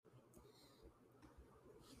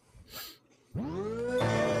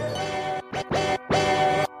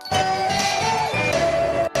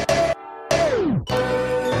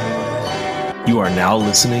You are now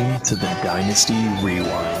listening to the Dynasty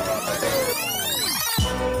Rewind.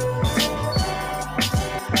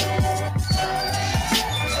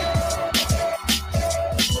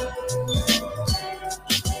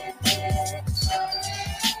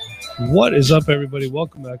 What is up, everybody?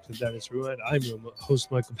 Welcome back to the Dynasty Rewind. I'm your host,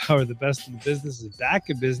 Michael Power. The best in the business is back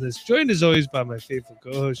in business, joined as always by my faithful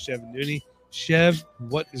co-host, Chev Nooney. Chev,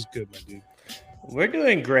 what is good, my dude? We're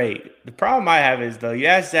doing great. The problem I have is, though, you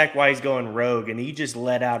asked Zach why he's going rogue, and he just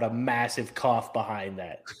let out a massive cough behind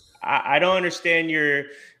that. I don't understand your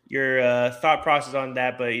thought process on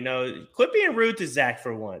that, but, quit being rude to Zach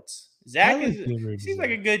for once. Zach seems like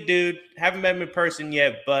a good dude. Haven't met him in person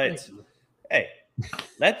yet, but, hey,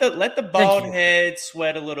 let the bald head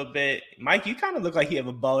sweat a little bit. Mike, you kind of look like you have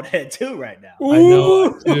a bald head, too, right now. I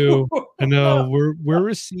know, I do. I know. We're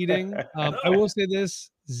receding. I will say this.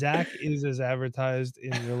 Zach is as advertised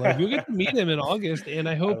in real life. You'll get to meet him in August, and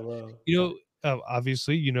I hope,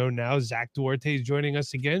 obviously, now Zach Duarte is joining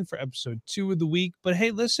us again for episode 2 of the week. But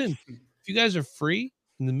hey, listen, if you guys are free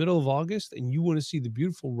in the middle of August and you want to see the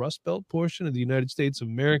beautiful Rust Belt portion of the United States of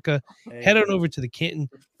America, head on over to the Canton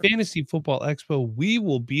Fantasy Football Expo. We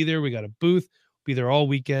will be there. We got a booth. Be there all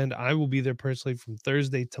weekend. I will be there personally from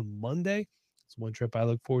Thursday to Monday. It's one trip I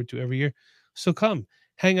look forward to every year. So come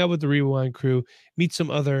hang out with the Rewind crew, meet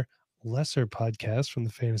some other lesser podcasts from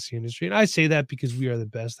the fantasy industry. And I say that because we are the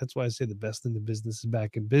best. That's why I say the best in the business is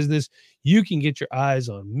back in business. You can get your eyes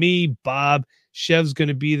on me, Bob. Chev's going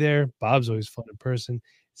to be there. Bob's always fun in person.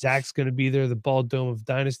 Zach's going to be there. The Bald Dome of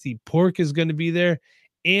Dynasty. Pork is going to be there.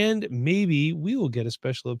 And maybe we will get a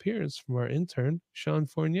special appearance from our intern, Sean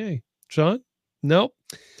Fournier. Sean? Nope.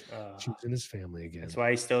 Choosing his family again. That's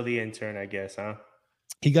why he's still the intern, I guess, huh?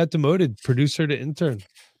 He got demoted, producer to intern.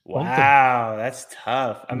 Wow, that's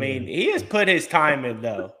tough. I mean, he has put his time in,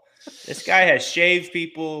 though. This guy has shaved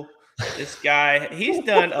people. This guy, he's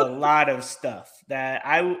done a lot of stuff that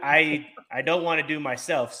I don't want to do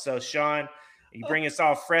myself. So, Sean, you bring us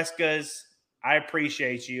all frescas. I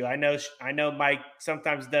appreciate you. I know Mike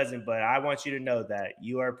sometimes doesn't, but I want you to know that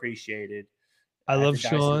you are appreciated. I love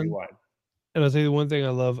Sean. And I'll tell you the one thing I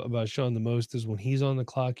love about Sean the most is when he's on the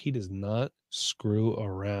clock, he does not screw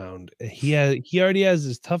around. He already has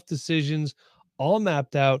his tough decisions all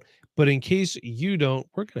mapped out. But in case you don't,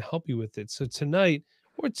 we're going to help you with it. So tonight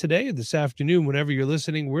or today or this afternoon, whenever you're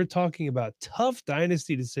listening, we're talking about tough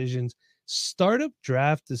dynasty decisions, startup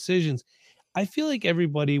draft decisions. I feel like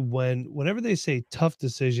everybody, whenever they say tough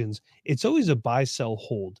decisions, it's always a buy, sell,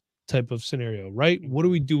 hold type of scenario, right? What do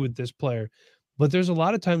we do with this player? But there's a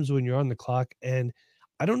lot of times when you're on the clock, and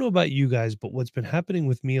I don't know about you guys, but what's been happening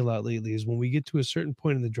with me a lot lately is when we get to a certain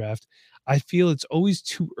point in the draft, I feel it's always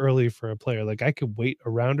too early for a player. Like I could wait a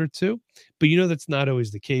round or two, but that's not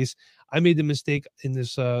always the case. I made the mistake in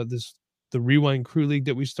the Rewind Crew League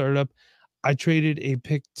that we started up. I traded a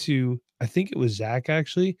pick to, I think it was Zach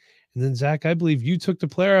actually. And then Zach, I believe you took the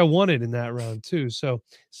player I wanted in that round too. So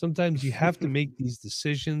sometimes you have to make these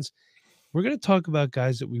decisions. We're going to talk about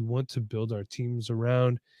guys that we want to build our teams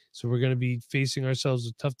around. So we're going to be facing ourselves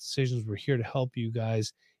with tough decisions. We're here to help you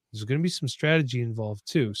guys. There's going to be some strategy involved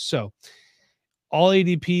too. So all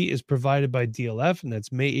ADP is provided by DLF, and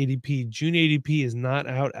that's May ADP. June ADP is not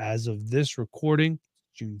out as of this recording.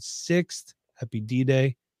 June 6th. Happy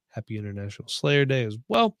D-Day. Happy International Slayer Day as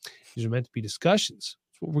well. These are meant to be discussions.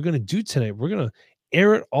 That's what we're going to do tonight. We're going to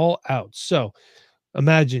air it all out. So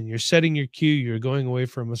imagine you're setting your cue. You're going away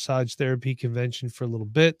for a massage therapy convention for a little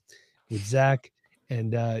bit with Zach.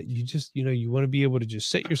 And you just, you want to be able to just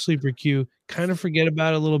set your sleeper cue, kind of forget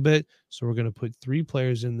about it a little bit. So we're going to put 3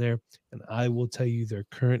 players in there, and I will tell you their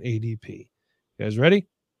current ADP. You guys ready?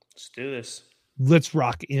 Let's do this. Let's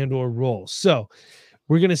rock and or roll. So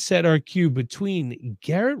we're going to set our cue between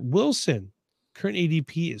Garrett Wilson. Current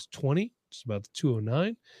ADP is 20, just about the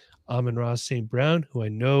 209. Amon-Ra St. Brown, who I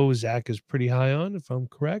know Zach is pretty high on, if I'm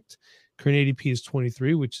correct. Current ADP is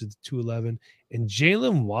 23, which is the 211. And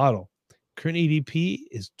Jalen Waddle, current ADP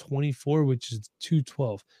is 24, which is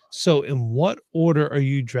 212. So in what order are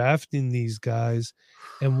you drafting these guys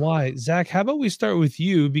and why? Zach, how about we start with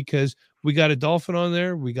you, because we got a Dolphin on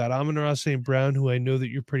there. We got Amon-Ra St. Brown, who I know that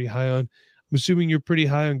you're pretty high on. I'm assuming you're pretty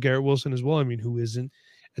high on Garrett Wilson as well. I mean, who isn't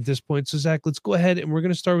at this point? So Zach, let's go ahead and we're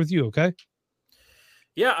going to start with you. Okay.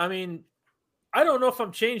 Yeah, I mean, I don't know if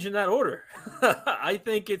I'm changing that order. I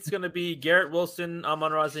think it's going to be Garrett Wilson,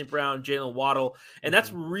 Amon-Ra St. Brown, Jalen Waddle, and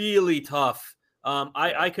that's really tough.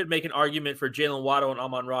 I could make an argument for Jalen Waddle and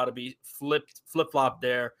Amon-Ra to be flip-flop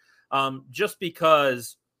there, just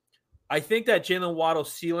because I think that Jalen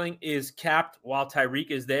Waddle's ceiling is capped while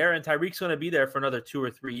Tyreek is there, and Tyreek's going to be there for another 2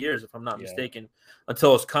 or 3 years, if I'm not mistaken,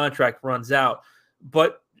 until his contract runs out.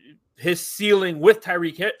 But his ceiling with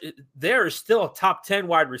Tyreek there is still a top 10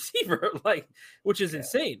 wide receiver, which is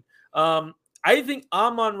insane. I think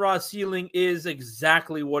Amon-Ra's ceiling is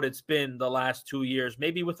exactly what it's been the last 2 years,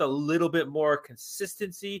 maybe with a little bit more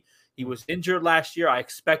consistency. He was injured last year. I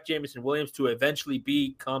expect Jameson Williams to eventually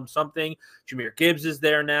become something. Jahmyr Gibbs is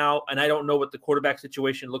there now, and I don't know what the quarterback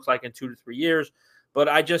situation looks like in 2 to 3 years, but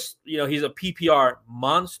I just, he's a PPR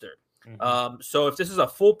monster. So if this is a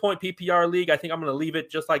full point PPR league, I think I'm going to leave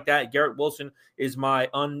it just like that. Garrett Wilson is my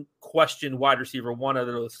unquestioned wide receiver 1 out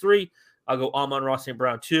of those 3. I'll go Amon-Ra St.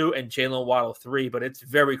 Brown 2 and Jalen Waddle 3, but it's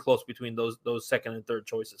very close between those second and third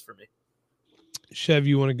choices for me. Chev,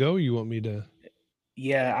 you want to go? Or you want me to?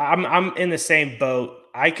 Yeah, I'm in the same boat.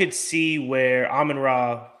 I could see where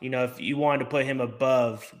Amon-Ra, if you wanted to put him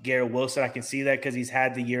above Garrett Wilson, I can see that because he's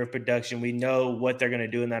had the year of production. We know what they're going to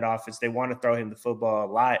do in that offense. They want to throw him the football a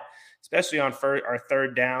lot, especially on our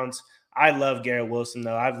third downs. I love Garrett Wilson,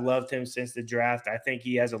 though. I've loved him since the draft. I think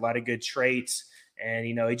he has a lot of good traits. And,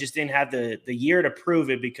 he just didn't have the year to prove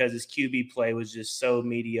it because his QB play was just so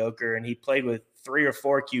mediocre. And he played with 3 or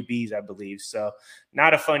 4 QBs, I believe. So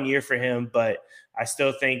not a fun year for him, but I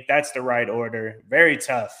still think that's the right order. Very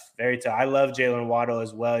tough, very tough. I love Jalen Waddle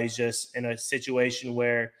as well. He's just in a situation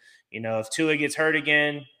where, if Tua gets hurt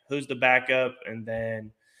again, who's the backup? And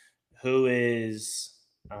then who is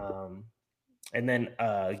Garrett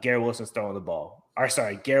Wilson's throwing the ball.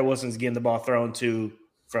 Garrett Wilson's getting the ball thrown to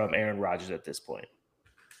from Aaron Rodgers at this point.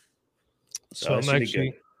 So I'm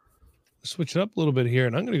actually switch it up a little bit here,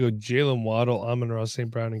 and I'm going to go Jalen Waddle, Amon-Ra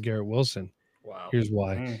St. Brown, and Garrett Wilson. Wow. Here's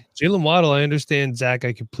why. Jalen Waddle, I understand, Zach,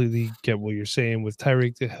 I completely get what you're saying. With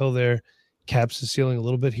Tyreek Hill there, caps the ceiling a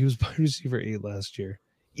little bit. He was wide receiver 8 last year,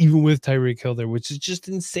 even with Tyreek Hill there, which is just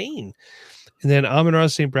insane. And then Amon-Ra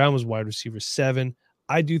St. Brown was wide receiver 7.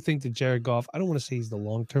 I do think that Jared Goff, I don't want to say he's the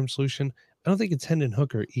long-term solution. I don't think it's Hendon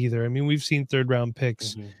Hooker either. I mean, we've seen third-round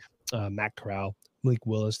picks, Matt Corral, Malik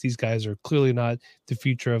Willis. These guys are clearly not the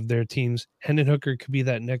future of their teams. Hendon Hooker could be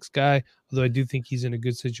that next guy, although I do think he's in a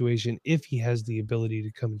good situation if he has the ability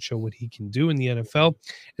to come and show what he can do in the NFL.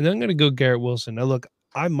 And then I'm going to go Garrett Wilson. Now, look,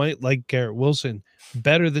 I might like Garrett Wilson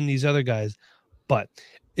better than these other guys, but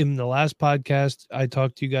in the last podcast, I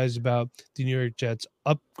talked to you guys about the New York Jets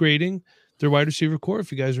upgrading their wide receiver core.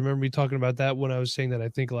 If you guys remember me talking about that when I was saying that I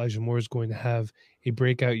think Elijah Moore is going to have a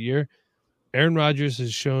breakout year. Aaron Rodgers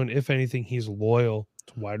has shown, if anything, he's loyal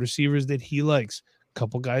to wide receivers that he likes. A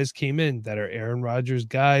couple guys came in that are Aaron Rodgers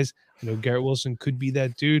guys. I know Garrett Wilson could be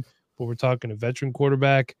that dude, but we're talking a veteran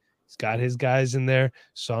quarterback. He's got his guys in there.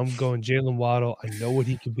 So I'm going Jalen Waddle. I know what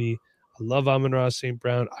he could be. I love Amon-Ra St.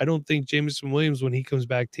 Brown. I don't think Jameson Williams, when he comes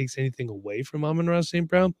back, takes anything away from Amon-Ra St.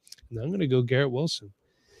 Brown. And I'm going to go Garrett Wilson.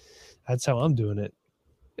 That's how I'm doing it.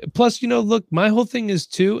 Plus, look, my whole thing is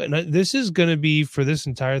too, and this is going to be for this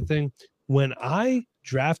entire thing. When I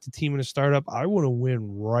draft a team in a startup, I want to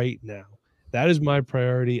win right now. That is my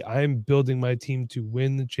priority. I am building my team to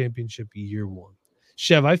win the championship year 1.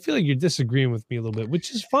 Chev, I feel like you're disagreeing with me a little bit,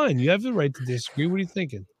 which is fine. You have the right to disagree. What are you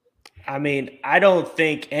thinking? I mean, I don't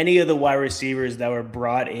think any of the wide receivers that were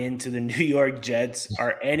brought into the New York Jets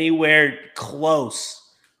are anywhere close.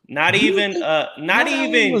 Not even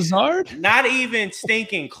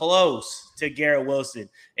stinking close to Garrett Wilson.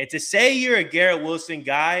 And to say you're a Garrett Wilson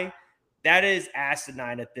guy, that is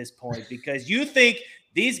asinine at this point because you think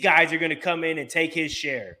these guys are going to come in and take his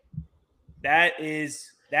share. That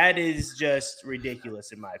is just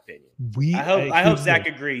ridiculous in my opinion. I hope Zach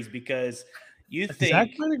agrees because you think Zach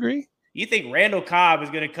might agree. You think Randall Cobb is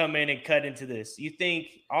going to come in and cut into this. You think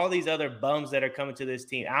all these other bums that are coming to this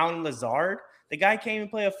team, Allen Lazard, the guy can't even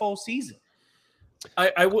play a full season.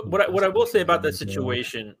 What I will say about that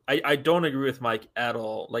situation, I don't agree with Mike at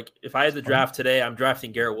all. Like if I had the draft today, I'm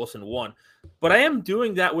drafting Garrett Wilson 1, but I am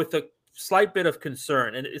doing that with a slight bit of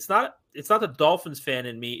concern. And it's not the Dolphins fan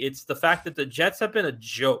in me. It's the fact that the Jets have been a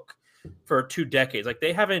joke for 2 decades. Like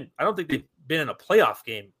I don't think they've been in a playoff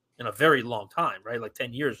game in a very long time, right? Like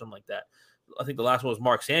 10 years, something like that. I think the last one was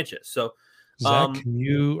Mark Sanchez. So Zach,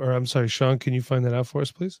 Sean, can you find that out for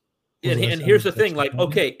us, please? And here's the thing, like,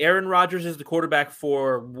 okay, Aaron Rodgers is the quarterback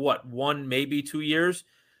for 1, maybe 2 years.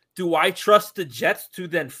 Do I trust the Jets to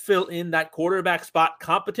then fill in that quarterback spot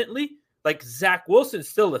competently? Like Zach Wilson's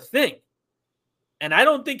still a thing. And I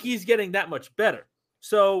don't think he's getting that much better.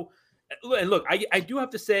 So, and look, I do have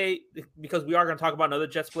to say, because we are going to talk about another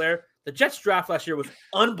Jets player, the Jets draft last year was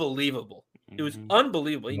unbelievable. It was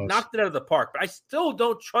unbelievable. He knocked it out of the park. But I still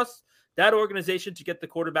don't trust that organization to get the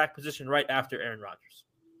quarterback position right after Aaron Rodgers.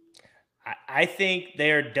 I think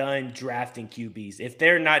they're done drafting QBs. If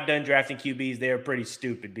they're not done drafting QBs, they're pretty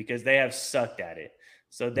stupid because they have sucked at it.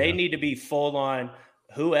 So they need to be full on.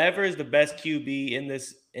 Whoever is the best QB in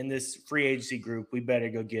this free agency group, we better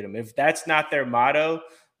go get them. If that's not their motto,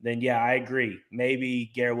 then yeah, I agree.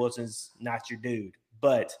 Maybe Garrett Wilson's not your dude,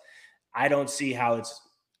 but I don't see how it's.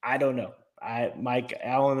 I don't know. Mike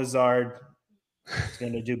Allen Lazard is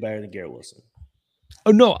going to do better than Garrett Wilson.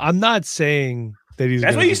 Oh no, I'm not saying that he's.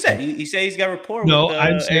 That's what you said. You say he's got rapport with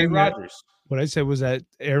I'm saying Aaron Rodgers. What I said was that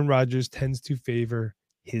Aaron Rodgers tends to favor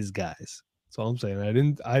his guys. That's all I'm saying.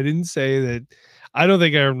 I didn't say that. I don't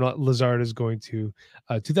think Aaron Lazard is going to.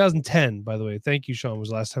 2010, by the way. Thank you, Sean. Was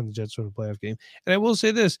the last time the Jets won a playoff game. And I will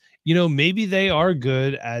say this. Maybe they are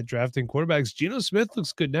good at drafting quarterbacks. Geno Smith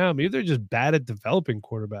looks good now. Maybe they're just bad at developing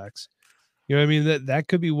quarterbacks. You know what I mean? That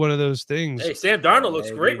could be one of those things. Hey, Sam Darnold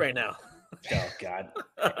looks great right now. Oh God.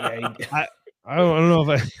 Yeah, I don't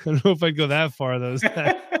know if I'd go that far though.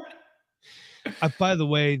 By the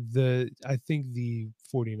way, I think the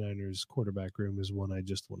 49ers quarterback room is one I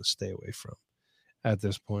just want to stay away from at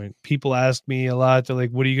this point. People ask me a lot. They're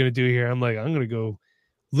like, what are you going to do here? I'm like, I'm going to go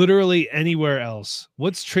literally anywhere else.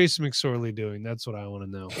 What's Trace McSorley doing? That's what I want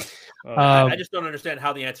to know. I just don't understand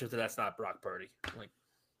how the answer to that's not Brock Purdy.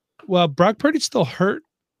 Well, Brock Purdy's still hurt.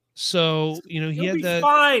 So, he had that.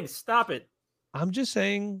 Fine. Stop it. I'm just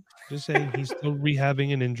saying he's still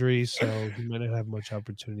rehabbing an injury, so he might not have much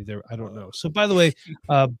opportunity there. I don't know. So, by the way,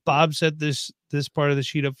 Bob set this part of the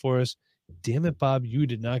sheet up for us. Damn it, Bob, you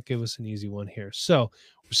did not give us an easy one here. So,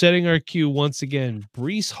 we're setting our queue once again.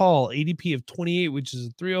 Breece Hall, ADP of 28, which is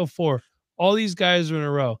a 304. All these guys are in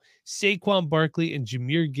a row. Saquon Barkley and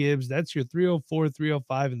Jahmyr Gibbs. That's your 304,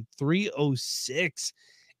 305, and 306.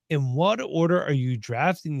 In what order are you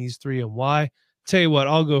drafting these three and why? Tell you what,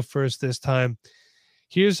 I'll go first this time.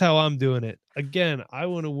 Here's how I'm doing it. Again, I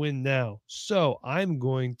want to win now. So I'm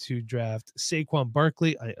going to draft Saquon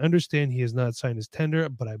Barkley. I understand he has not signed his tender,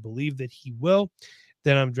 but I believe that he will.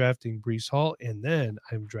 Then I'm drafting Breece Hall, and then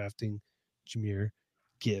I'm drafting Jahmyr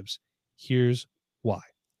Gibbs. Here's why.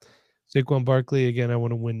 Saquon Barkley, again, I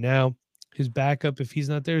want to win now. His backup, if he's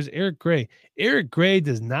not there, is Eric Gray. Eric Gray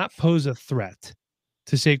does not pose a threat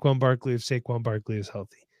to Saquon Barkley if Saquon Barkley is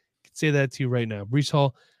healthy. I can say that to you right now. Breece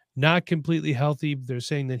Hall, not completely healthy. They're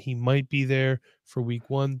saying that he might be there for week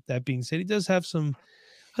 1. That being said, he does have some,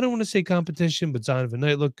 I don't want to say competition, but Zonovan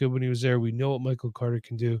Knight looked good when he was there. We know what Michael Carter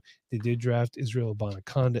can do. They did draft Israel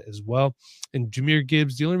Abanikanda as well. And Jahmyr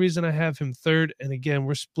Gibbs, the only reason I have him third, and again,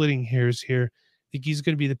 we're splitting hairs here. I think he's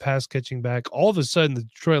going to be the pass catching back. All of a sudden, the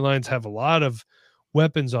Detroit Lions have a lot of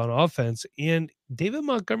weapons on offense, and David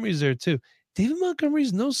Montgomery's there too. David Montgomery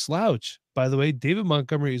is no slouch, by the way. David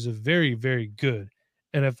Montgomery is a very, very good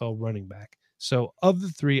NFL running back. So of the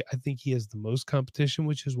three, I think he has the most competition,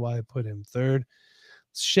 which is why I put him third.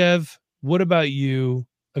 Chev, what about you?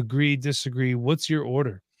 Agree, disagree? What's your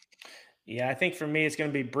order? Yeah, I think for me, it's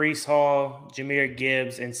going to be Breece Hall, Jahmyr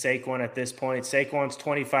Gibbs, and Saquon at this point. Saquon's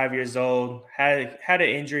 25 years old, had an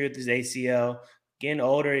injury with his ACL. Getting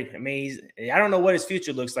older, I mean, I don't know what his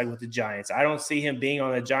future looks like with the Giants. I don't see him being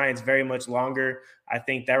on the Giants very much longer. I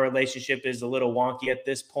think that relationship is a little wonky at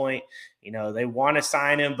this point. They want to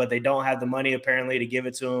sign him, but they don't have the money apparently to give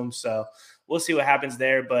it to him. So we'll see what happens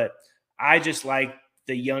there. But I just like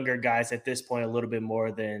the younger guys at this point a little bit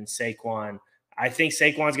more than Saquon. I think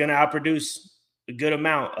Saquon's going to outproduce a good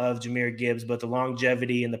amount of Jahmyr Gibbs, but the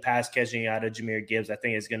longevity and the pass catching out of Jahmyr Gibbs, I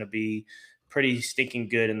think is going to be pretty stinking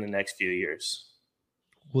good in the next few years.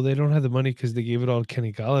 Well, they don't have the money because they gave it all to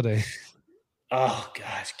Kenny Golladay. Oh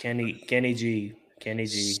gosh, Kenny G,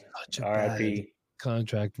 such a RIP bad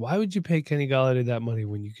contract. Why would you pay Kenny Golladay that money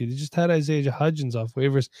when you could have just had Isaiah Hodgins off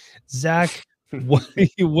waivers? Zach,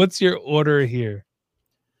 what's your order here?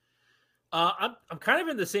 I'm kind of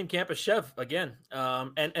in the same camp as Chev again.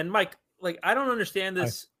 And Mike, I don't understand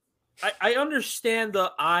this. I understand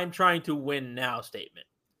the "I'm trying to win now" statement.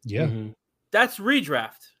 Yeah, that's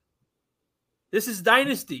redraft. This is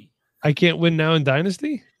Dynasty. I can't win now in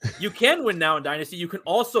Dynasty? You can win now in Dynasty. You can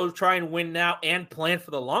also try and win now and plan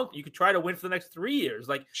for the long. You could try to win for the next 3 years.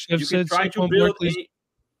 Chev said Saquon Barkley's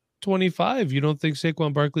 25. You don't think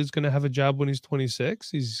Saquon Barkley's going to have a job when he's 26?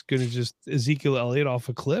 He's going to just Ezekiel Elliott off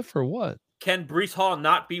a cliff or what? Can Breece Hall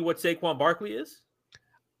not be what Saquon Barkley is?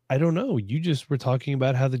 I don't know. You just were talking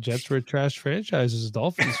about how the Jets were a trash franchise as a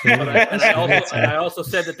Dolphins fan. and I also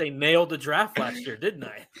said that they nailed the draft last year, didn't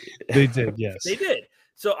I? They did, yes. They did.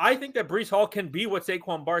 So I think that Breece Hall can be what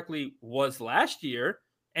Saquon Barkley was last year,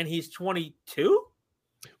 and he's 22.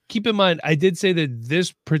 keep in mind, I did say that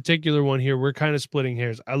this particular one here, we're kind of splitting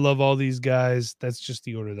hairs. I love all these guys. That's just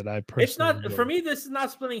the order that I personally. It's not for me. This is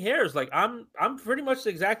not splitting hairs. Like I'm pretty much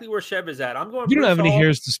exactly where Chev is at. I'm going. You don't have any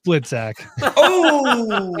hairs to split, Zach.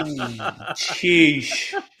 Oh,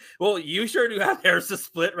 sheesh. Well, you sure do have hairs to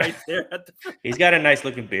split right there. He's got a nice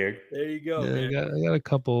looking beard. There you go. Yeah, I got a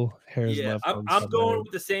couple hairs left. I'm going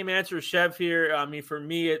with the same answer as Chev here. I mean, for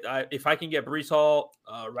me, if I can get Breece Hall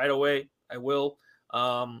right away, I will.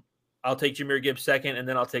 I'll take Jahmyr Gibbs second, and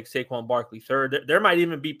then I'll take Saquon Barkley third. There might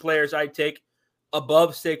even be players I'd take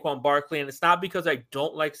above Saquon Barkley, and it's not because I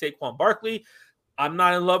don't like Saquon Barkley. I'm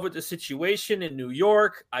not in love with the situation in New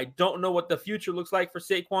York. I don't know what the future looks like for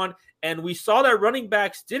Saquon. And we saw that running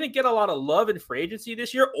backs didn't get a lot of love in free agency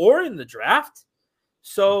this year or in the draft.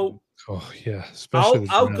 So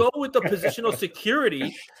I'll go with the positional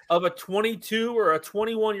security of a 22 or a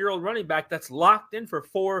 21-year-old running back that's locked in for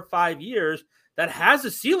 4 or 5 years that has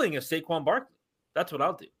a ceiling of Saquon Barkley. That's what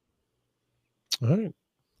I'll do. All right.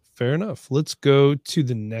 Fair enough. Let's go to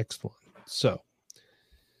the next one. So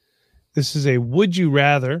this is a would you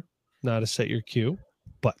rather, not a set your queue,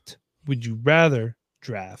 but would you rather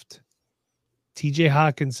draft TJ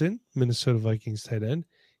Hawkinson, Minnesota Vikings tight end?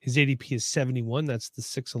 His ADP is 71. That's the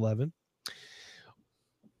 6'11.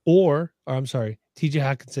 Or I'm sorry, TJ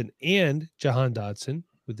Hawkinson and Jahan Dotson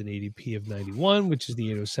with an ADP of 91, which is the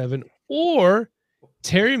 807. Or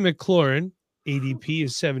Terry McLaurin, ADP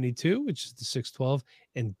is 72, which is the 612.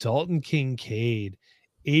 And Dalton Kincaid,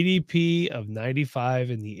 ADP of 95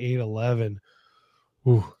 and the 811.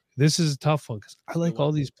 Ooh, this is a tough one because I like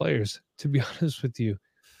all these players, to be honest with you.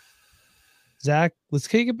 Zach, let's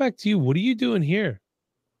take it back to you. What are you doing here?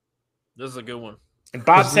 This is a good one. And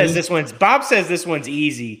Bob says this one's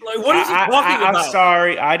easy. Like, what is he talking about? I'm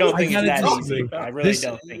sorry. I don't think it's that easy. I really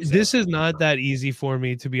don't think so. This is not that easy for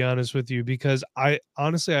me, to be honest with you, because I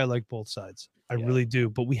like both sides. I really do,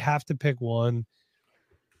 but we have to pick one.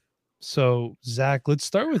 So, Zach, let's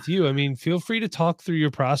start with you. I mean, feel free to talk through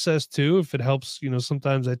your process too, if it helps.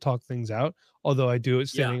 Sometimes I talk things out, although I do it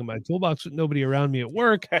standing in my toolbox with nobody around me at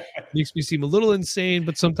work. Makes me seem a little insane,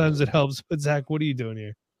 but sometimes it helps. But Zach, what are you doing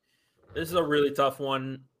here? This is a really tough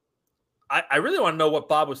one. I really want to know what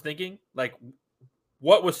Bob was thinking. Like,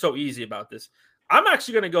 what was so easy about this? I'm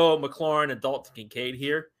actually going to go McLaurin and Dalton Kincaid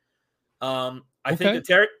here. I think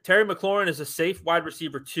that Terry McLaurin is a safe wide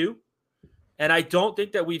receiver too. And I don't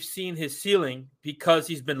think that we've seen his ceiling because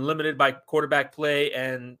he's been limited by quarterback play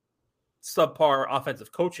and subpar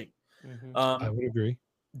offensive coaching. Mm-hmm. I would agree.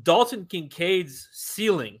 Dalton Kincaid's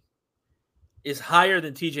ceiling is higher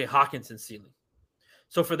than TJ Hawkinson's ceiling.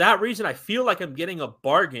 So for that reason, I feel like I'm getting a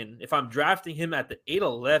bargain if I'm drafting him at the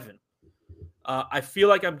 811. I feel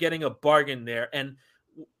like I'm getting a bargain there. And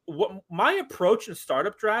what my approach in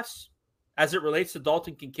startup drafts as it relates to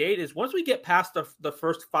Dalton Kincaid is once we get past the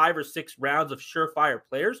first 5 or 6 rounds of surefire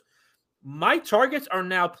players, my targets are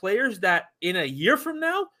now players that in a year from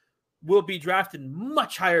now will be drafted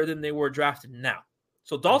much higher than they were drafted now.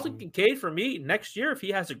 So Dalton Kincaid for me next year, if he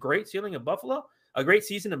has a great ceiling in Buffalo, a great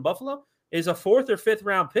season in Buffalo, is a 4th or 5th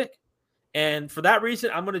round pick. And for that reason,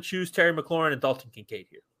 I'm going to choose Terry McLaurin and Dalton Kincaid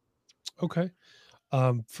here. Okay.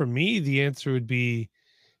 For me, the answer would be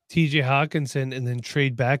TJ Hawkinson and then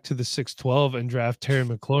trade back to the 612 and draft Terry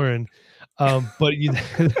McLaurin. But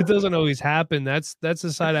it doesn't always happen. That's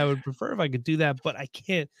the side I would prefer if I could do that, but I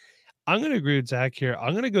can't. I'm going to agree with Zach here.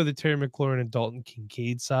 I'm going to go the Terry McLaurin and Dalton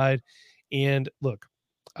Kincaid side. And look,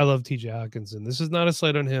 I love TJ Hawkinson. This is not a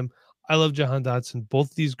slight on him. I love Jahan Dotson.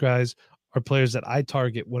 Both of these guys are players that I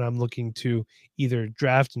target when I'm looking to either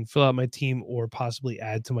draft and fill out my team or possibly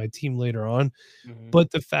add to my team later on. Mm-hmm.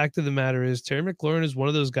 But the fact of the matter is Terry McLaurin is one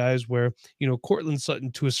of those guys where, Cortland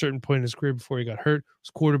Sutton to a certain point in his career before he got hurt was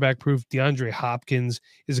quarterback proof. DeAndre Hopkins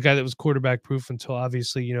is a guy that was quarterback proof until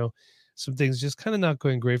obviously, some things just kind of not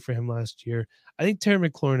going great for him last year. I think Terry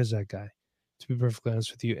McLaurin is that guy, to be perfectly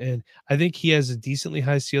honest with you. And I think he has a decently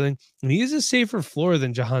high ceiling and he is a safer floor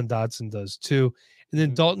than Jahan Dotson does too. And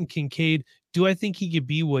then Dalton Kincaid, do I think he could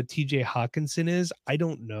be what TJ Hawkinson is? I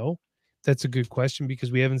don't know. That's a good question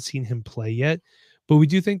because we haven't seen him play yet. But we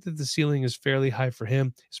do think that the ceiling is fairly high for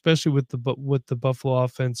him, especially with the Buffalo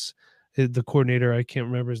offense, the coordinator. I can't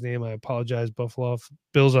remember his name. I apologize. Buffalo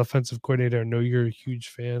Bills offensive coordinator. I know you're a huge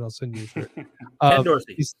fan. I'll send you a shirt. Ken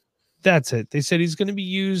Dorsey. That's it. They said he's going to be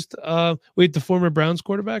used. Wait, the former Browns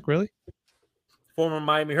quarterback? Really? Former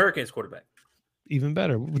Miami Hurricanes quarterback. Even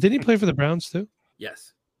better. Didn't he play for the Browns too?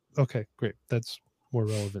 Yes. Okay, great. That's more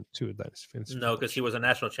relevant to a Dynasty fantasy. No, because he was a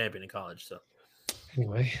national champion in college. So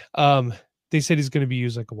anyway, they said he's going to be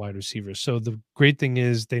used like a wide receiver. So the great thing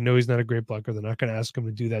is they know he's not a great blocker. They're not going to ask him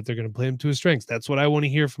to do that. They're going to play him to his strengths. That's what I want to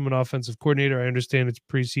hear from an offensive coordinator. I understand it's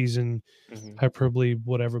preseason, hyperbole,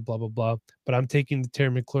 whatever, blah, blah, blah. But I'm taking the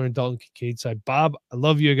Terry McLaurin, Dalton Kincaid side. Bob, I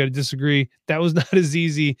love you. I got to disagree. That was not as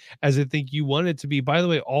easy as I think you want it to be. By the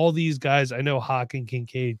way, all these guys, I know Hawk and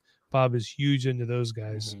Kincaid. Bob is huge into those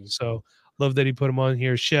guys. So love that he put them on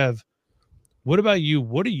here. Chev, what about you?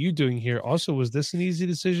 What are you doing here? Also, was this an easy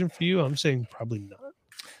decision for you? I'm saying probably not.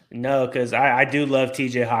 No, because I do love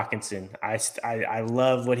TJ Hawkinson. I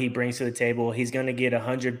love what he brings to the table. He's going to get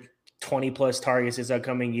 120 plus targets this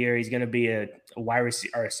upcoming year. He's going to be a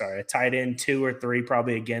tight end 2 or 3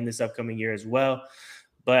 probably again this upcoming year as well.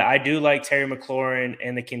 But I do like Terry McLaurin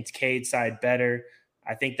and the Kincaid side better.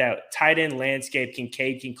 I think that tight end landscape,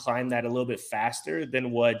 Kincaid can climb that a little bit faster than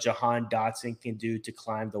what Jahan Dotson can do to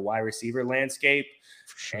climb the wide receiver landscape.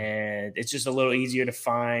 Sure. And it's just a little easier to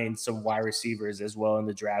find some wide receivers as well in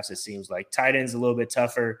the drafts, it seems like. Tight end's a little bit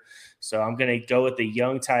tougher. So I'm going to go with the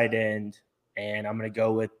young tight end, and I'm going to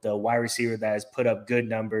go with the wide receiver that has put up good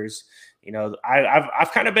numbers. You know,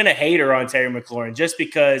 I've kind of been a hater on Terry McLaurin just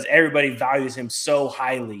because everybody values him so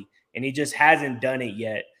highly, and he just hasn't done it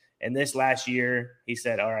yet. And this last year, he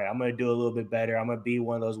said, all right, I'm going to do a little bit better. I'm going to be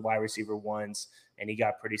one of those wide receiver ones. And he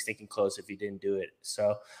got pretty stinking close if he didn't do it.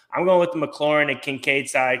 So I'm going with the McLaurin and Kincaid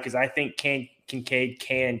side because I think Kincaid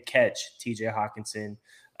can catch TJ Hawkinson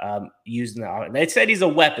using the – they said he's a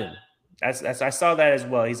weapon. That's I saw that as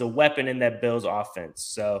well. He's a weapon in that Bills offense.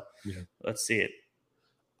 So let's see it.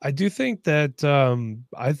 I do think that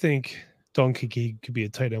I think Dalton Kincaid could be a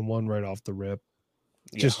tight end 1 right off the rip.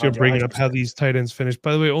 Just you're bringing up how these tight ends finished.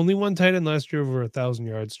 By the way, only one tight end last year over 1,000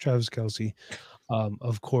 yards, Travis Kelce,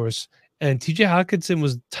 of course. And TJ Hawkinson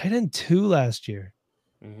was tight end 2 last year,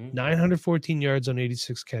 914 yards on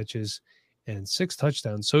 86 catches and 6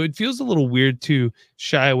 touchdowns. So it feels a little weird to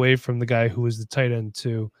shy away from the guy who was the tight end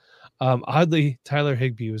 2. Oddly, Tyler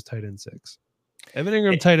Higbee was tight end 6. Evan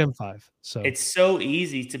Ingram, tight end 5. So it's so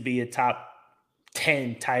easy to be a top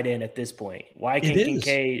 10 tight end at this point. Why can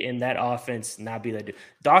Kincaid in that offense not be that dude?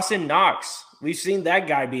 Dawson Knox, we've seen that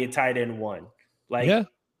guy be a tight end 1.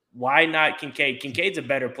 Why not Kincaid? Kincaid's a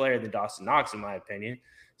better player than Dawson Knox, in my opinion.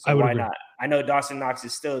 So why not? I know Dawson Knox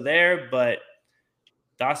is still there, but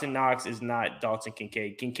Dawson Knox is not Dalton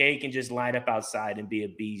Kincaid. Kincaid can just line up outside and be a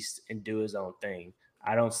beast and do his own thing.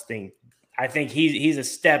 I think he's a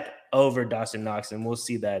step over Dawson Knox, and we'll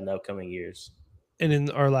see that in the upcoming years. And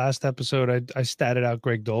in our last episode, I statted out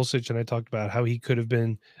Greg Dulcich, and I talked about how he could have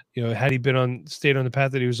been, had he stayed on the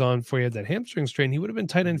path that he was on before he had that hamstring strain, he would have been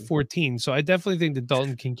tight end 14. So I definitely think that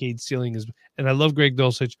Dalton Kincaid's ceiling is, and I love Greg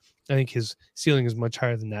Dulcich. I think his ceiling is much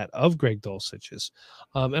higher than that of Greg Dulcich's.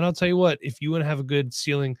 And I'll tell you what, if you want to have a good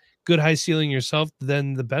high ceiling yourself,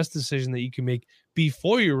 then the best decision that you can make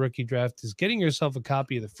before your rookie draft is getting yourself a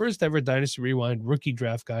copy of the first ever Dynasty Rewind rookie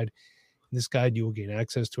draft guide. In this guide, you will gain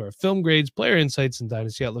access to our film grades, player insights, and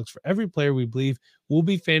dynasty outlooks for every player we believe will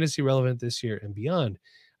be fantasy relevant this year and beyond.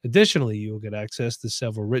 Additionally, you will get access to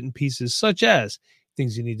several written pieces such as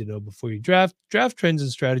things you need to know before you draft trends and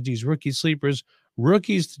strategies, rookie sleepers,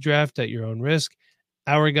 rookies to draft at your own risk,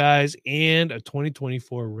 our guys, and a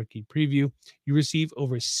 2024 rookie preview. You receive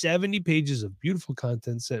over 70 pages of beautiful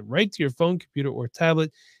content sent right to your phone, computer, or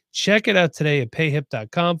tablet. Check it out today at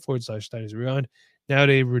payhip.com/Dynasty Rewind. Now at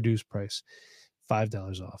a reduced price,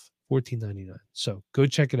 $5 off, $14.99. So go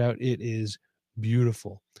check it out. It is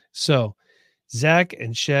beautiful. So Zach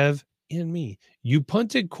and Chev and me, you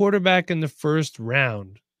punted quarterback in the first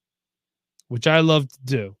round, which I love to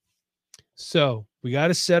do. So we got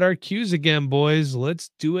to set our cues again, boys.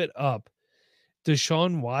 Let's do it up.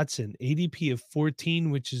 Deshaun Watson, ADP of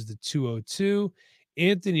 14, which is the 202.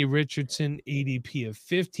 Anthony Richardson, ADP of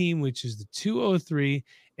 15, which is the 203.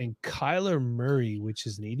 And Kyler Murray, which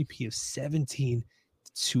is an ADP of 17,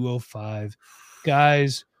 205.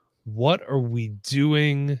 Guys, what are we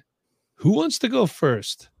doing? Who wants to go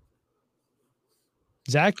first?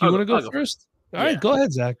 Zach, you want to go first? All right, go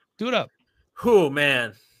ahead, Zach. Do it up. Oh,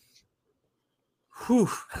 man. Whew.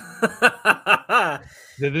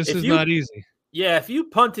 This is not easy. Yeah, if you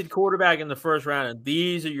punted quarterback in the first round and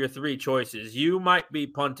these are your 3 choices, you might be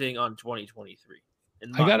punting on 2023.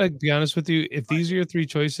 I got to be honest with you. If these are your 3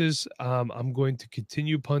 choices, I'm going to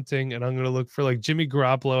continue punting, and I'm going to look for like Jimmy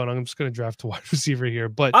Garoppolo, and I'm just going to draft a wide receiver here.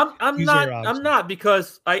 But I'm not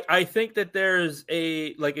because I think that there's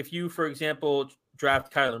if you, for example,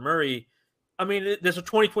 draft Kyler Murray, I mean, there's a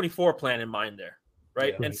 2024 plan in mind there,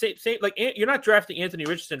 right? Yeah. And same you're not drafting Anthony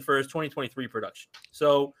Richardson for his 2023 production.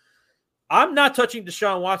 So I'm not touching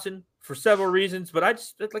Deshaun Watson for several reasons, but I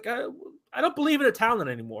don't believe in the talent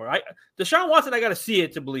anymore. Deshaun Watson, I got to see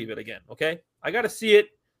it to believe it again. Okay, I got to see it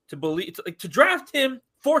to believe to draft him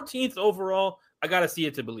 14th overall. I got to see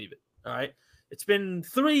it to believe it. All right, it's been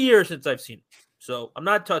 3 years since I've seen it, so I'm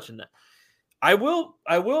not touching that. I will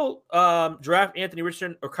draft Anthony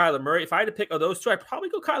Richardson or Kyler Murray. If I had to pick of those two, I'd probably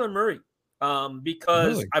go Kyler Murray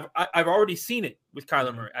because really? I've already seen it with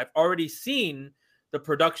Kyler Murray. I've already seen the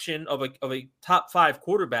production of a top 5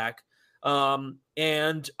 quarterback.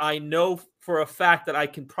 And I know for a fact that I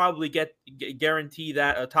can probably guarantee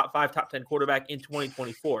that a top 5, top 10 quarterback in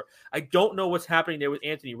 2024. I don't know what's happening there with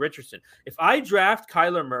Anthony Richardson. If I draft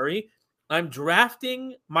Kyler Murray, I'm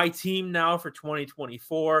drafting my team now for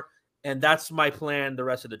 2024. And that's my plan the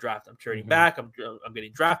rest of the draft. I'm trading back. I'm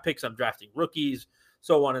getting draft picks. I'm drafting rookies,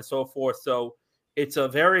 so on and so forth. So it's a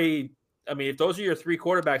very, if those are your 3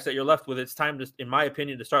 quarterbacks that you're left with, it's time to, in my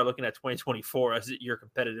opinion, to start looking at 2024 as your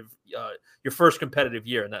first competitive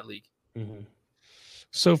year in that league. Mm-hmm.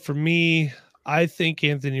 So for me, I think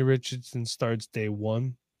Anthony Richardson starts day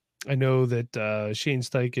 1. I know that Shane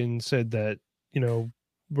Steichen said that,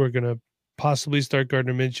 we're going to possibly start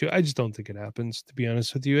Gardner Minshew. I just don't think it happens, to be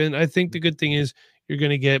honest with you. And I think the good thing is you're going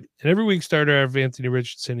to get an every week starter of Anthony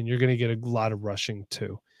Richardson, and you're going to get a lot of rushing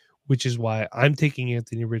too, which is why I'm taking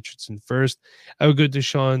Anthony Richardson first. I would go to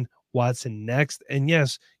Deshaun Watson next. And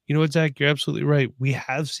yes, you know what, Zach, you're absolutely right. We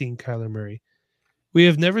have seen Kyler Murray. We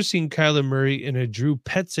have never seen Kyler Murray in a Drew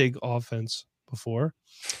Petzing offense before.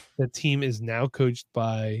 That team is now coached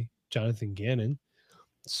by Jonathan Gannon.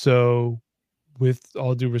 So with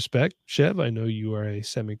all due respect, Chev, I know you are a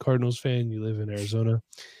semi-Cardinals fan. You live in Arizona.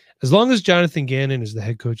 As long as Jonathan Gannon is the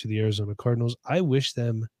head coach of the Arizona Cardinals, I wish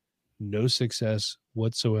them no success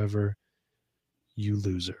whatsoever, you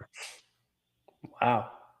loser. Wow.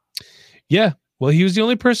 Yeah. Well, he was the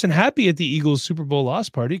only person happy at the Eagles Super Bowl loss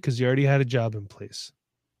party because he already had a job in place.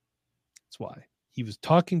 That's why. He was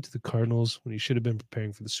talking to the Cardinals when he should have been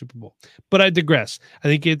preparing for the Super Bowl. But I digress. I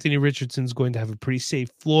think Anthony Richardson is going to have a pretty safe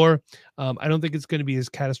floor. I don't think it's going to be as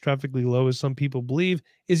catastrophically low as some people believe.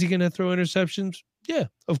 Is he going to throw interceptions? Yeah,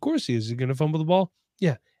 of course he is. Is he going to fumble the ball?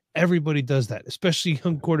 Yeah, everybody does that, especially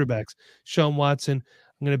young quarterbacks. Deshaun Watson,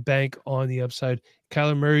 I'm going to bank on the upside.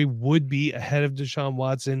 Kyler Murray would be ahead of Deshaun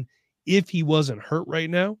Watson if he wasn't hurt right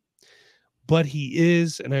now. But he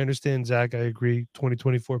is, and I understand, Zach, I agree,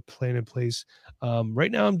 2024 plan in place.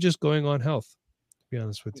 Right now, I'm just going on health, to be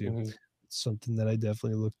honest with you. Mm-hmm. It's something that I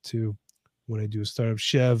definitely look to when I do a startup.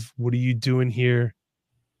 Chev, what are you doing here?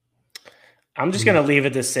 I'm just going to leave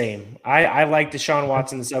it the same. I like Deshaun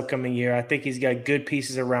Watson this upcoming year. I think he's got good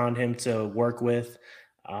pieces around him to work with.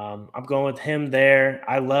 I'm going with him there.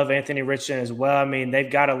 I love Anthony Richardson as well.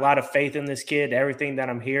 They've got a lot of faith in this kid. Everything that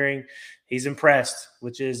I'm hearing, he's impressed,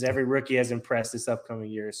 which is every rookie has impressed this upcoming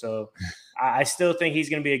year. So I still think he's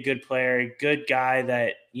going to be a good player, a good guy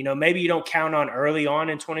that, maybe you don't count on early on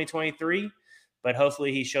in 2023, but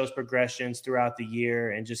hopefully he shows progressions throughout the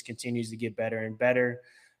year and just continues to get better and better.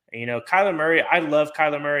 Kyler Murray, I love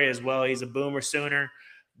Kyler Murray as well. He's a boomer sooner,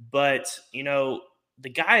 but, the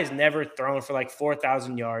guy has never thrown for like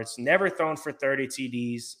 4,000 yards, never thrown for 30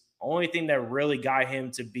 TDs. Only thing that really got him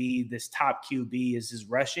to be this top QB is his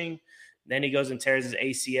rushing. Then he goes and tears his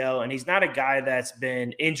ACL, and he's not a guy that's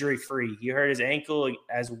been injury-free. He hurt his ankle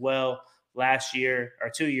as well last year or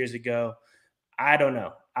 2 years ago. I don't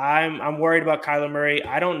know. I'm worried about Kyler Murray.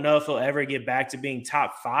 I don't know if he'll ever get back to being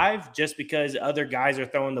top 5 just because other guys are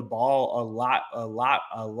throwing the ball a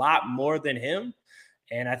lot more than him.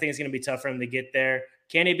 And I think it's going to be tough for him to get there.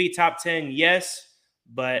 Can he be top 10? Yes.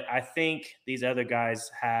 But I think these other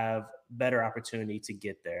guys have better opportunity to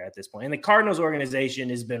get there at this point. And the Cardinals organization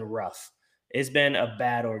has been rough. It's been a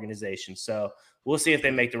bad organization. So we'll see if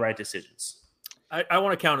they make the right decisions. I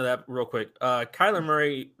want to counter that real quick. Kyler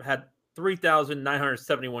Murray had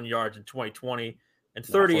 3,971 yards in 2020 and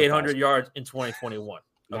 3,800 yards in 2021.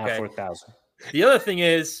 Okay? Not 4,000. The other thing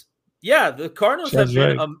is, the Cardinals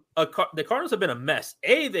have been a mess.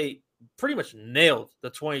 They pretty much nailed the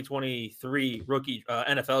 2023 rookie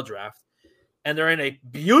NFL draft, and they're in a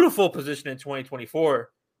beautiful position in 2024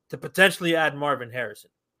 to potentially add Marvin Harrison.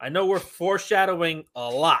 I know we're foreshadowing a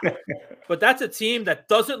lot, but that's a team that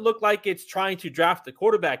doesn't look like it's trying to draft a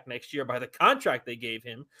quarterback next year by the contract they gave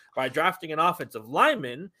him, by drafting an offensive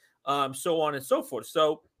lineman, so on and so forth.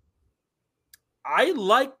 So I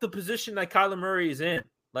like the position that Kyler Murray is in.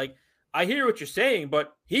 Like, I hear what you're saying,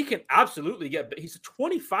 but he can absolutely he's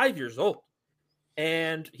 25 years old,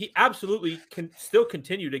 and he absolutely can still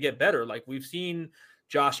continue to get better. Like we've seen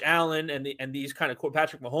Josh Allen and these kind of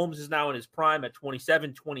Patrick Mahomes is now in his prime at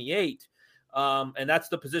 27, 28. And that's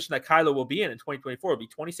the position that Kyler will be in 2024. He'll be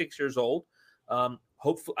 26 years old.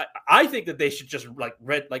 Hopefully, I think that they should just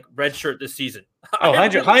red shirt this season. Oh,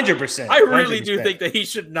 100%. I really do think that he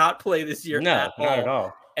should not play this year. No, not at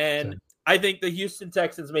all. And I think the Houston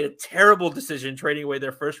Texans made a terrible decision trading away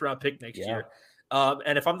their first round pick next year.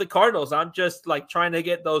 And if I'm the Cardinals, I'm just like trying to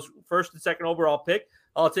get those first and second overall pick.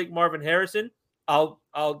 I'll take Marvin Harrison. I'll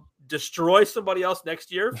destroy somebody else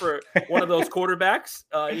next year for one of those quarterbacks.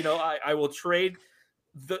 I will trade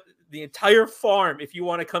the entire farm if you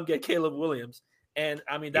want to come get Caleb Williams. And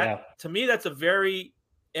I mean, to me, that's a very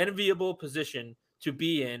enviable position to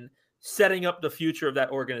be in, setting up the future of that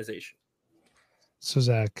organization. So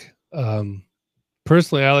Zach,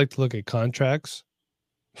 personally, I like to look at contracts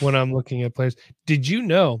when I'm looking at players. Did you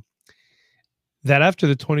know that after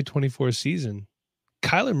the 2024 season,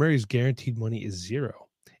 Kyler Murray's guaranteed money is $0,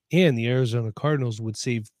 and the Arizona Cardinals would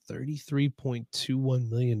save $33.21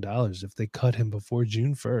 million if they cut him before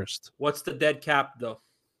June 1st? What's the dead cap, though?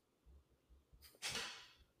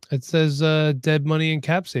 It says dead money and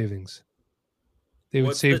cap savings. They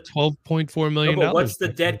would save $12.4 million. No, but what's the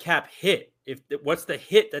dead cap hit? What's the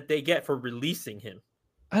hit that they get for releasing him?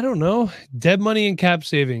 I don't know. Dead money and cap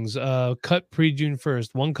savings. Cut pre-June 1st.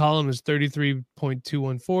 One column is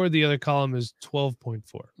 33.214. The other column is 12.4.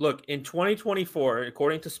 Look, in 2024,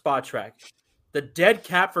 according to Spot Track, the dead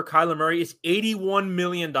cap for Kyler Murray is $81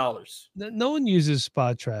 million. No one uses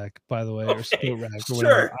Spot Track, by the way, or Spot Rack or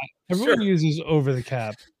whatever. Sure. Everyone uses Over the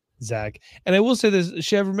Cap, Zach. And I will say this,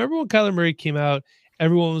 Chev, remember when Kyler Murray came out,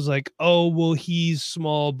 everyone was like, oh, well, he's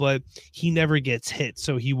small, but he never gets hit,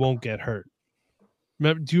 so he won't get hurt.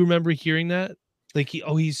 Do you remember hearing that? Like,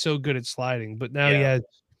 he's so good at sliding, but now he had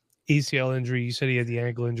ACL injury. You said he had the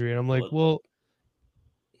ankle injury. And I'm like, well,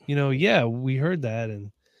 we heard that.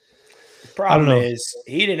 And the problem is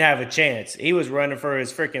he didn't have a chance. He was running for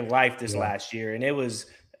his freaking life this last year. And it was,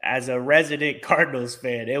 as a resident Cardinals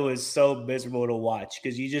fan, it was so miserable to watch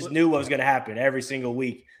because you just knew what was going to happen every single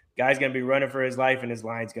week. Guy's going to be running for his life and his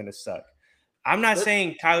line's going to suck. I'm not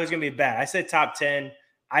saying Kyler's going to be bad. I said top 10.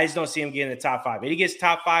 I just don't see him getting the top 5. If he gets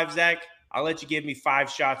top 5, Zach, I'll let you give me 5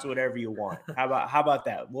 shots, whatever you want. How about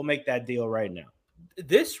that? We'll make that deal right now.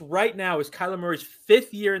 This right now is Kyler Murray's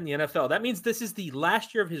 5th year in the NFL. That means this is the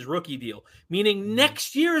last year of his rookie deal, meaning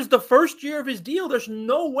next year is the first year of his deal. There's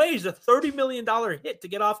no way it's a $30 million hit to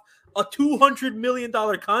get off a $200 million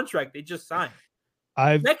contract they just signed.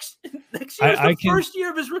 Next year is the first year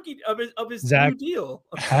of his rookie of his Zach, new deal.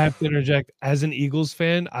 I have to interject. As an Eagles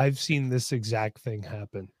fan, I've seen this exact thing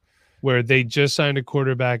happen, where they just signed a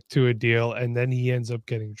quarterback to a deal and then he ends up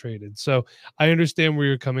getting traded. So I understand where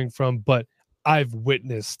you're coming from, but I've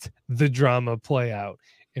witnessed the drama play out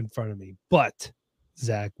in front of me. But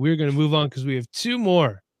Zach, we're going to move on because we have 2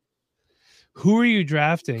 more. Who are you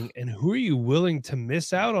drafting and who are you willing to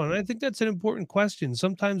miss out on? And I think that's an important question.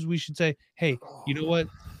 Sometimes we should say, hey, you know what?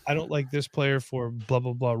 I don't like this player for blah,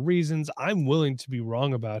 blah, blah reasons. I'm willing to be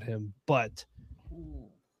wrong about him. But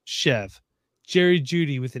Chev, Jerry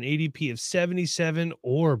Jeudy with an ADP of 77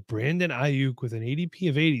 or Brandon Ayuk with an ADP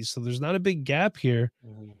of 80. So there's not a big gap here.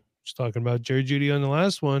 Just talking about Jerry Jeudy on the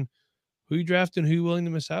last one. Who are you drafting? Who are you willing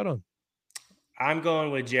to miss out on? I'm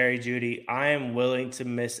going with Jerry Jeudy. I am willing to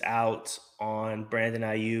miss out on Brandon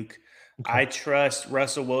Ayuk. Okay. I trust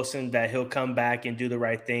Russell Wilson that he'll come back and do the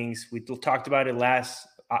right things. We talked about it last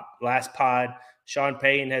pod. Sean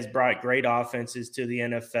Payton has brought great offenses to the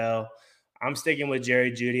NFL. I'm sticking with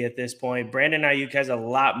Jerry Jeudy at this point. Brandon Ayuk has a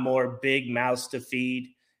lot more big mouths to feed.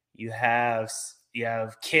 You have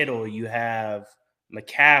Kittle, you have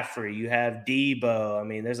McCaffrey, you have Debo. I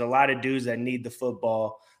mean, there's a lot of dudes that need the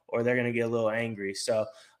football or they're going to get a little angry. So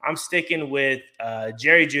I'm sticking with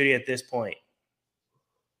Jerry Jeudy at this point.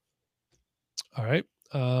 All right.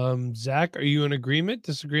 Zach, are you in agreement,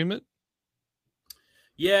 disagreement?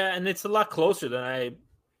 Yeah, and it's a lot closer than I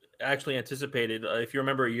actually anticipated. If you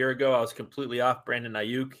remember a year ago, I was completely off Brandon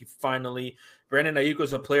Ayuk. Brandon Ayuk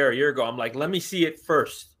was a player a year ago. I'm like, let me see it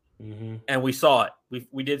first. Mm-hmm. And we saw it.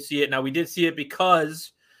 We did see it. Now, we did see it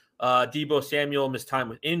because Debo Samuel missed time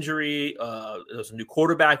with injury. There was a new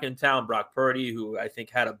quarterback in town, Brock Purdy, who I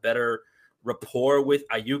think had a better rapport with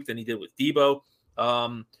Ayuk than he did with Debo.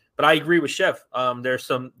 But I agree with Chef.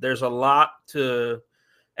 There's a lot to,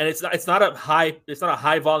 and it's not a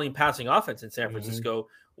high volume passing offense in San Francisco.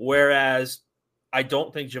 Mm-hmm. Whereas I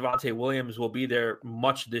don't think Javonte Williams will be there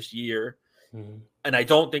much this year. Mm-hmm. And I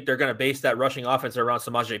don't think they're going to base that rushing offense around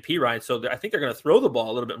Samaje Perine. So I think they're going to throw the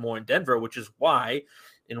ball a little bit more in Denver, which is why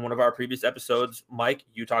in one of our previous episodes, Mike,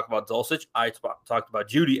 you talked about Dulcich. I talked about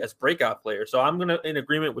Jeudy as breakout player. So I'm in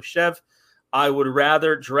agreement with Chev. I would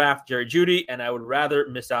rather draft Jerry Jeudy, and I would rather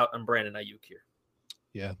miss out on Brandon Ayuk here.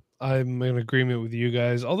 Yeah, I'm in agreement with you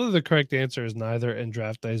guys. Although the correct answer is neither, and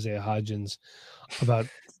draft Isaiah Hodgins about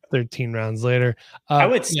 13 rounds later. I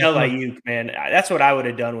would sell Ayuk, man. That's what I would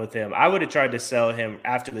have done with him. I would have tried to sell him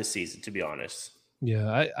after the season, to be honest.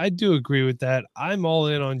 Yeah, I do agree with that. I'm all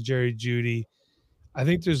in on Jerry Jeudy. I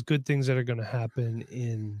think there's good things that are going to happen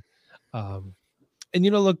in and,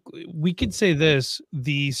 look, we could say this.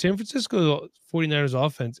 The San Francisco 49ers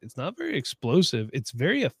offense, it's not very explosive. It's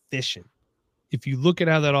very efficient. If you look at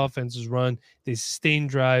how that offense is run, they sustain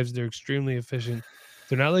drives. They're extremely efficient.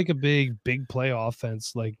 They're not like a big play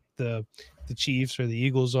offense like the Chiefs or the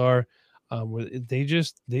Eagles are. Where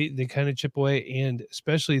they kind of chip away, and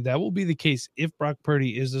especially that will be the case if Brock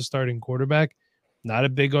Purdy is the starting quarterback. Not a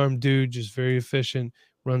big arm dude, just very efficient,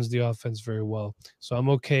 runs the offense very well. So I'm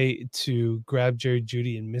okay to grab Jerry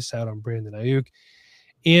Jeudy and miss out on Brandon Ayuk.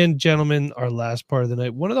 And gentlemen, our last part of the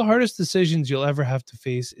night, one of the hardest decisions you'll ever have to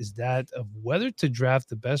face is that of whether to draft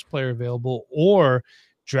the best player available or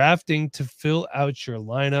drafting to fill out your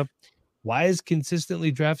lineup. Why is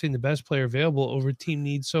consistently drafting the best player available over team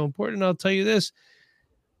needs so important? I'll tell you this,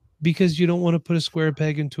 because you don't want to put a square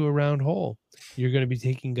peg into a round hole. You're going to be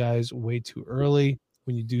taking guys way too early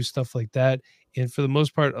when you do stuff like that. And for the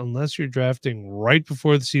most part, unless you're drafting right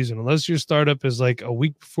before the season, unless your startup is like a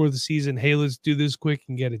week before the season, hey, let's do this quick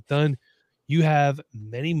and get it done, you have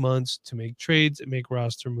many months to make trades and make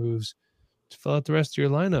roster moves to fill out the rest of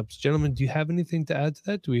your lineups. Gentlemen, do you have anything to add to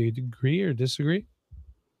that? Do we agree or disagree?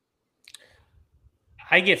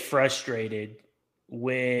 I get frustrated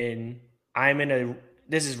when I'm in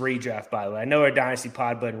this is redraft, by the way. I know our Dynasty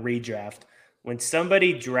pod, but in redraft, when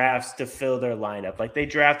somebody drafts to fill their lineup, like they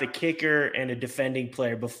draft a kicker and a defending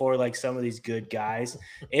player before like some of these good guys,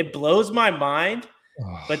 it blows my mind.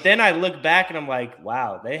 But then I look back and I'm like,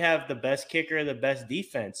 wow, they have the best kicker, the best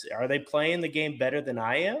defense. Are they playing the game better than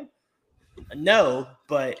I am? No,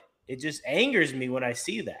 but it just angers me when I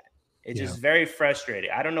see that. It's just very frustrating.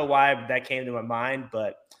 I don't know why that came to my mind,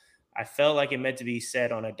 but I felt like it meant to be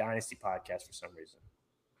said on a Dynasty podcast for some reason.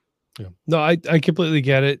 Yeah. No, I completely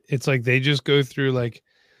get it. It's like they just go through like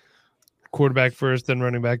quarterback first, then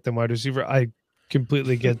running back, then wide receiver. I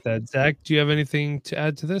completely get that. Zach, do you have anything to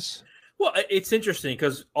add to this? Well, it's interesting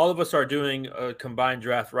because all of us are doing a combined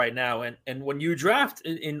draft right now. And when you draft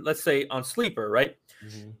in let's say on Sleeper, right?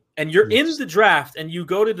 Mm-hmm. And you're in the draft and you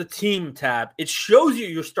go to the team tab, it shows you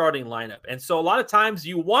your starting lineup. And so a lot of times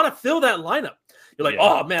you want to fill that lineup. You're like,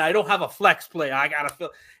 oh man, I don't have a flex play. I got to fill.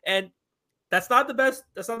 And that's not the best.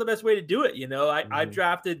 That's not the best way to do it. I've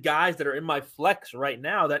drafted guys that are in my flex right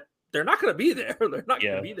now that they're not going to be there. They're not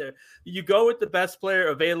going to be there. You go with the best player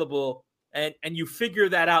available and you figure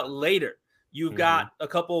that out later. You've got a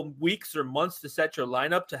couple weeks or months to set your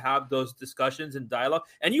lineup to have those discussions and dialogue.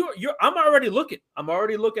 And I'm already looking. I'm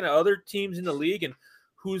already looking at other teams in the league and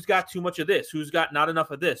who's got too much of this, who's got not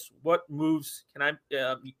enough of this. What moves can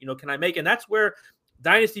I make? And that's where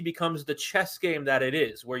Dynasty becomes the chess game that it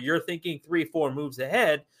is, where you're thinking 3-4 moves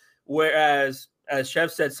ahead. Whereas, as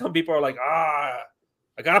Chev said, some people are like, I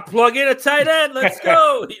got to plug in a tight end. Let's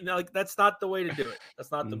go. That's not the way to do it.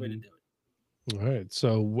 That's not the way to do it. All right.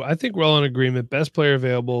 So I think we're all in agreement. Best player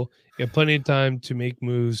available. You have plenty of time to make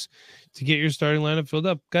moves to get your starting lineup filled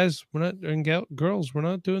up. Guys, we're not, and girls, we're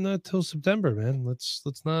not doing that till September, man. Let's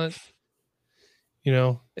not,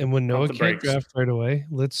 and when Noah can't draft right away,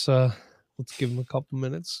 let's give him a couple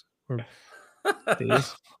minutes or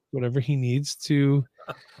days, whatever he needs to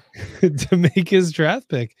make his draft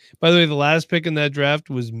pick. By the way, the last pick in that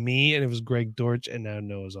draft was me, and it was Greg Dortch, and now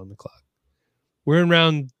Noah's on the clock. We're in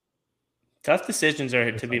round. Tough decisions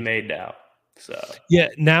are to be made now. So yeah,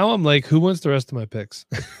 now I'm like, who wants the rest of my picks?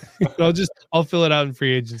 I'll fill it out in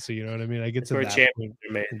free agency. You know what I mean? I get to where champions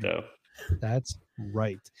are made, though. That's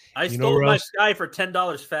right. I stole my Sky for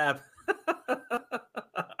 $10 fab.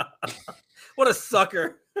 What a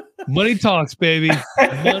sucker. Money talks, baby.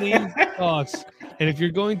 Money talks. And if you're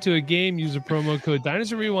going to a game, use a promo code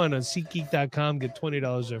Dynasty Rewind on SeatGeek.com. Get $20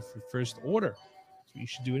 off your first order. So you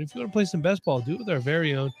should do it. If you want to play some best ball, do it with our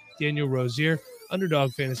very own Daniel Rozier,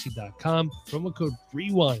 UnderdogFantasy.com. Promo code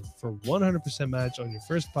Rewind for 100% match on your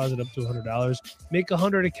first deposit up to $100. Make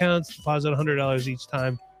 100 accounts, deposit $100 each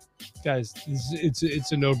time. Guys,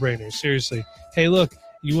 it's a no-brainer. Seriously. Hey, look.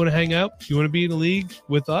 You want to hang out? You want to be in the league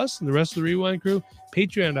with us and the rest of the Rewind crew?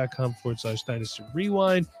 Patreon.com/Dynasty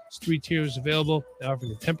Rewind. There's 3 tiers available. They're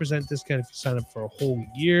offering a 10% discount if you sign up for a whole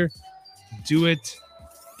year. Do it.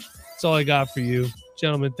 That's all I got for you.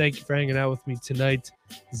 Gentlemen, thank you for hanging out with me tonight.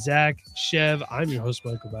 Zach, Chev, I'm your host,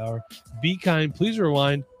 Michael Bauer. Be kind. Please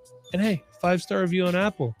rewind. And hey, 5-star review on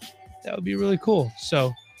Apple. That would be really cool.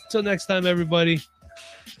 So until next time, everybody,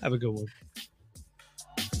 have a good one.